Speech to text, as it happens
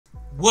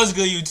What's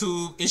good,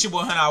 YouTube? It's your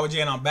boy Hunter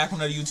J, and I'm back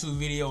with another YouTube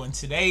video. And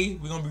today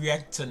we're gonna be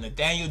reacting to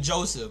Nathaniel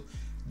Joseph.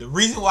 The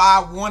reason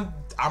why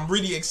I'm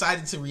really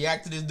excited to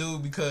react to this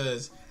dude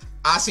because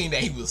I seen that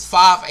he was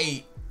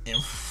 5'8"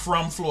 and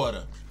from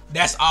Florida.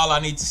 That's all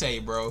I need to say,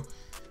 bro.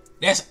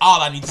 That's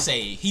all I need to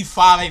say. He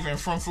 5'8" and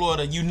from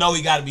Florida. You know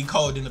he got to be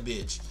cold in the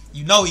bitch.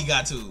 You know he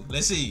got to.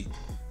 Let's see.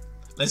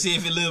 Let's see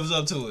if it lives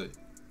up to it.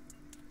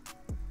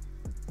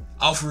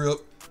 Off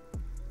real.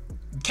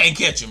 Can't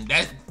catch him.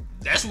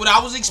 That's what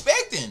I was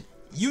expecting.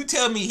 You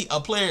tell me a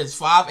player is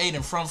 5'8"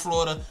 and from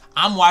Florida,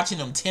 I'm watching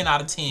him 10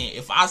 out of 10.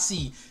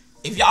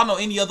 If y'all know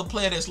any other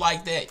player that's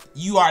like that,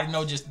 you already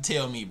know just to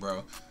tell me,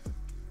 bro.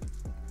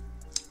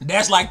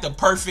 That's like the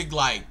perfect,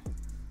 like,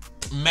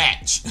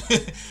 match.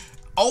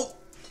 Oh,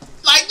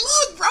 like,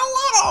 look, bro,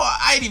 hold on.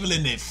 I ain't even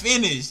letting it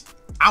finish.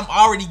 I'm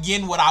already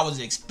getting what I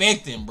was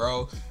expecting,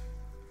 bro.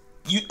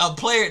 A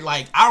player,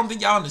 like, I don't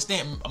think y'all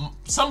understand.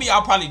 Some of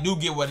y'all probably do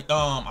get what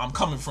I'm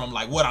coming from,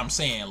 like, what I'm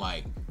saying,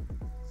 like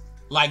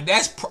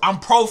I'm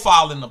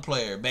profiling the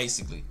player,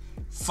 basically.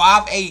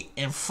 5'8"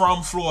 and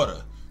from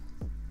Florida.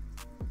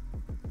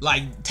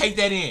 Like, take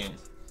that in.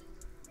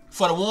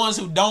 For the ones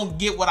who don't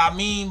get what I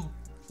mean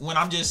when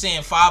I'm just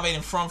saying 5'8"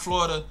 and from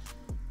Florida,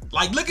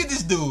 like, look at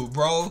this dude,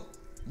 bro.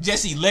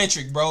 Just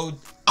electric, bro.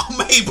 I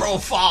made bro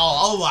fall.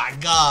 Oh my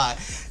God.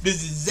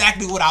 This is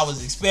exactly what I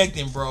was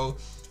expecting, bro.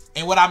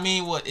 And what I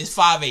mean is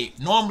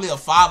 5'8". Normally a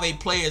 5'8"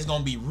 player is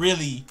gonna be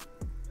really,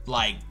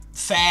 like,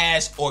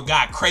 fast or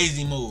got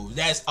crazy moves.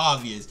 That's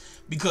obvious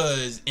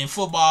because in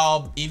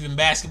football, even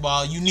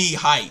basketball, you need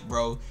height,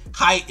 bro.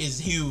 Height is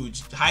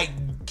huge. Height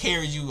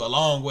carries you a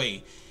long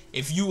way.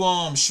 If you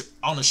on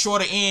the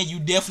shorter end, you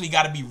definitely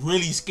got to be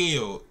really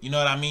skilled. You know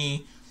what I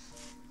mean?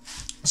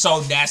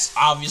 So that's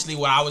obviously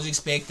what I was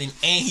expecting.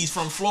 And he's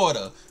from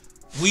Florida.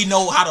 We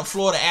know how the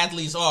Florida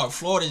athletes are.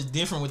 Florida is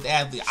different with the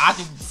athletes. I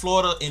think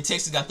Florida and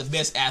Texas got the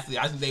best athletes.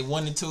 I think they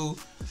 1 and 2.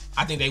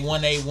 I think they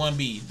 1A,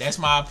 1B. That's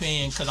my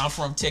opinion because I'm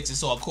from Texas,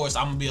 so of course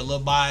I'm gonna be a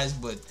little biased,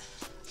 but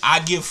I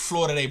give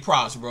Florida their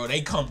props, bro.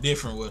 They come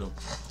different with them.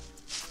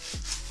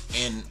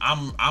 And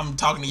I'm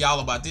talking to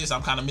y'all about this.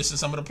 I'm kind of missing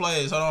some of the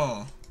players. Hold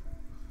on.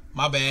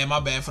 My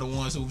bad for the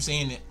ones who've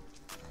seen it.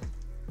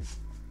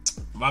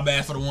 My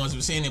bad for the ones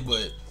who've seen it,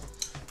 but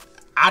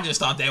I just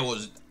thought that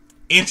was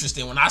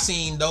interesting. When I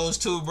seen those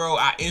two, bro,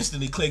 I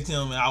instantly clicked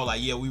him and I was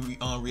like, yeah, we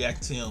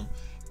reacted to him.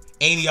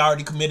 And he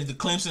already committed to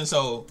Clemson,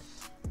 so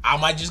I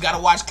might just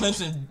gotta watch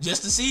Clemson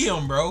just to see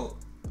him, bro.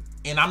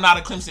 And I'm not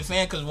a Clemson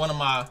fan because one of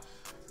my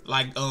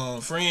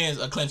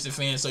friends a Clemson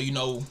fan, so you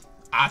know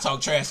I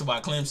talk trash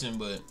about Clemson.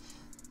 But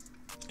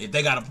if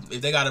they got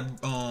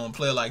a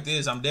player like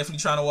this, I'm definitely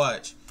trying to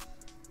watch.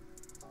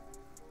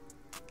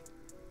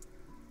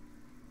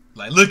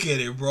 Like, look at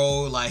it,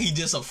 bro. Like, he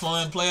just a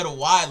fun player to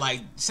watch. Like,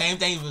 same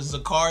thing with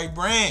Zakari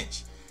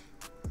Branch.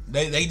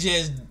 They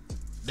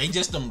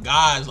just them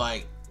guys.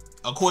 Like,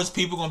 of course,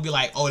 people gonna be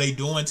like, oh, they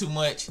doing too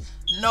much.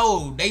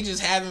 No, they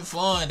just having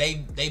fun.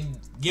 They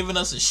giving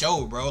us a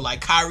show, bro.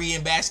 Like Kyrie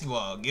in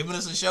basketball, giving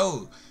us a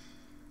show.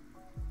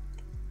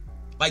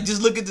 Like,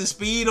 just look at the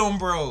speed on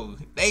bro.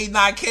 They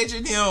not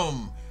catching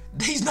him.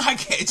 They's not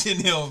catching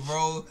him,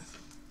 bro.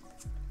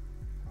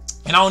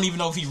 And I don't even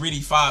know if he really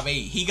 5'8".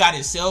 He got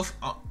himself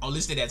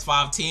listed as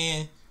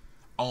 5'10"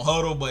 on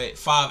Huddle, but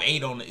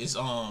 5'8" on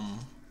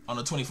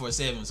the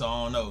 24/7. So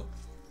I don't know.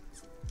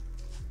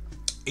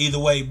 Either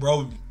way,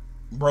 bro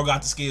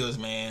got the skills,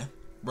 man.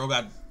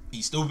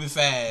 He's stupid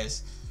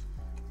fast.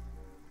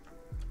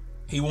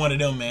 He one of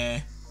them,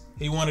 man.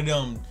 He one of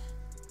them.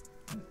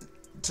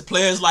 To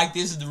players like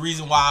this is the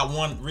reason why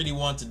I really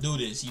want to do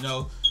this, you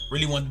know?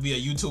 Really want to be a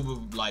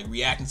YouTuber, like,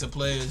 reacting to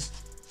players.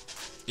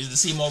 Is to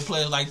see more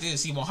players like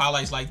this, see more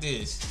highlights like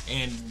this.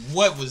 And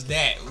what was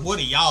that? What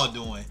are y'all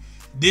doing?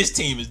 This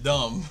team is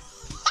dumb.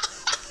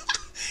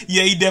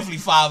 Yeah, he definitely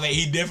 5'8".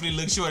 He definitely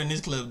looks short in this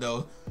clip,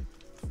 though.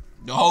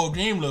 The whole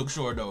team looks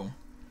short, though.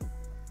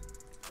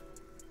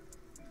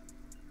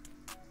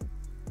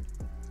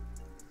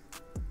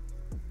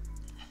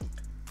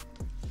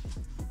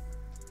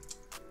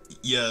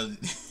 Yeah,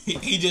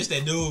 he just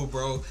that dude,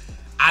 bro.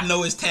 I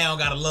know his town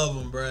gotta love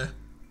him, bro.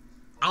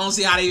 I don't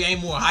see how they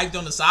ain't more hyped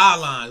on the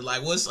sidelines.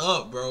 Like, what's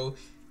up, bro?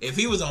 If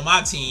he was on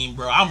my team,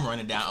 bro, I'm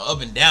running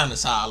up and down the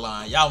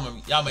sideline.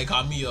 Y'all may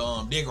call me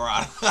a dick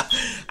rider.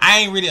 I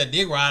ain't really a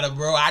dick rider,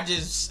 bro. I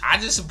just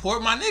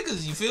support my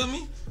niggas. You feel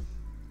me?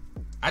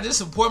 I just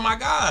support my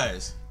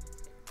guys.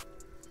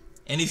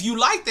 And if you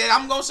like that,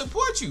 I'm gonna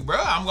support you, bro.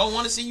 I'm gonna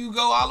want to see you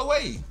go all the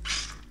way.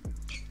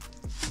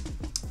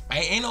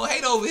 Ain't no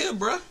hate over here,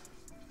 bro.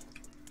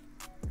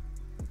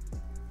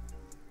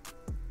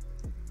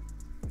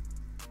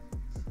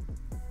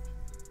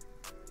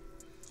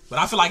 But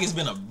I feel like it's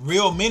been a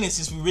real minute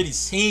since we really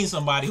seen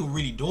somebody who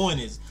really doing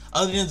this.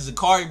 Other than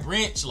Zakari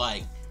Branch,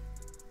 like,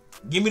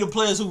 give me the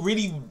players who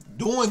really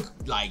doing,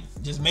 like,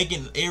 just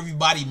making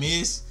everybody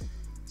miss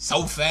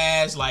so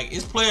fast. Like,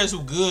 it's players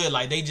who good,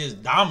 like, they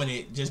just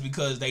dominant just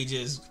because they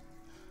just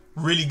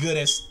really good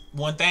at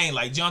one thing.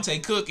 Like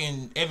Jonte Cook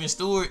and Evan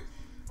Stewart,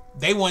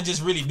 they weren't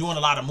just really doing a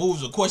lot of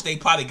moves. Of course, they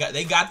got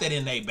that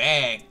in their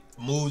bag,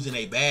 moves in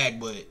their bag,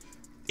 but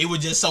it was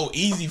just so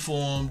easy for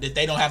them that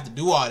they don't have to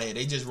do all that.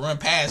 They just run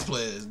past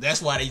players.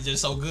 That's why they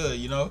just so good,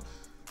 you know.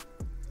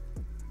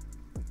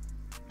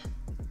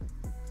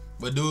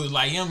 But dudes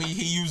like him,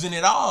 he using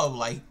it all.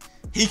 Like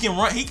he can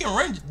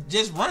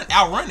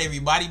outrun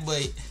everybody,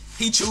 but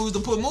he choose to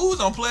put moves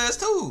on players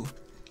too.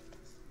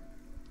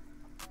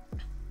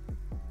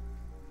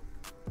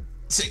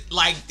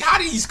 Like, how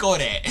did he score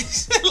that?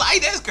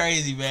 Like, that's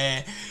crazy,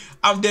 man.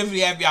 I'm definitely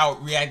happy I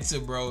reacted to,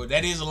 bro.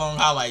 That is a long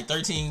highlight.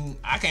 13.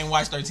 I can't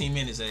watch 13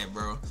 minutes of that,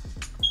 bro.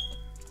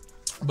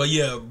 But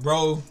yeah,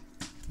 bro,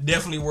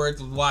 definitely worth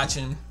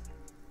watching.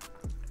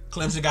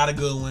 Clemson got a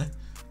good one.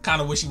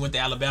 Kind of wish he went to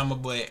Alabama,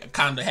 but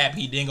kind of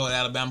happy he didn't go to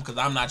Alabama because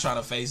I'm not trying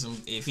to face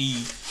him if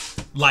he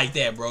like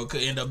that, bro.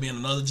 Could end up being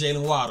another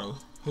Jalen Waddle.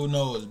 Who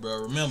knows,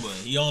 bro? Remember,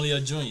 he only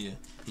a junior.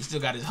 He still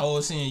got his whole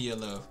senior year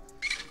left.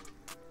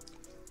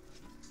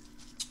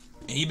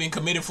 And he been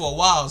committed for a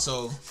while,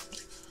 so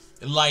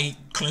like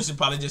Clemson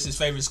probably just his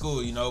favorite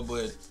school, you know.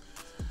 But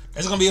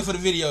that's gonna be it for the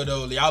video,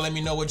 though. Y'all let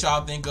me know what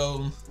y'all think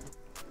of him.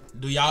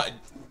 Did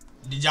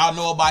y'all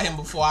know about him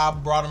before I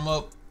brought him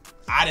up?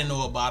 I didn't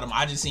know about him.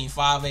 I just seen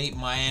 5'8"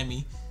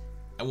 Miami,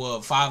 well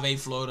 5'8"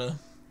 Florida.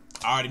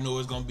 I already knew it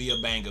was gonna be a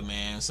banger,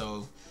 man.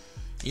 So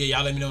yeah,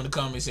 y'all let me know in the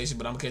comment section.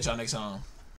 But I'm gonna catch y'all next time.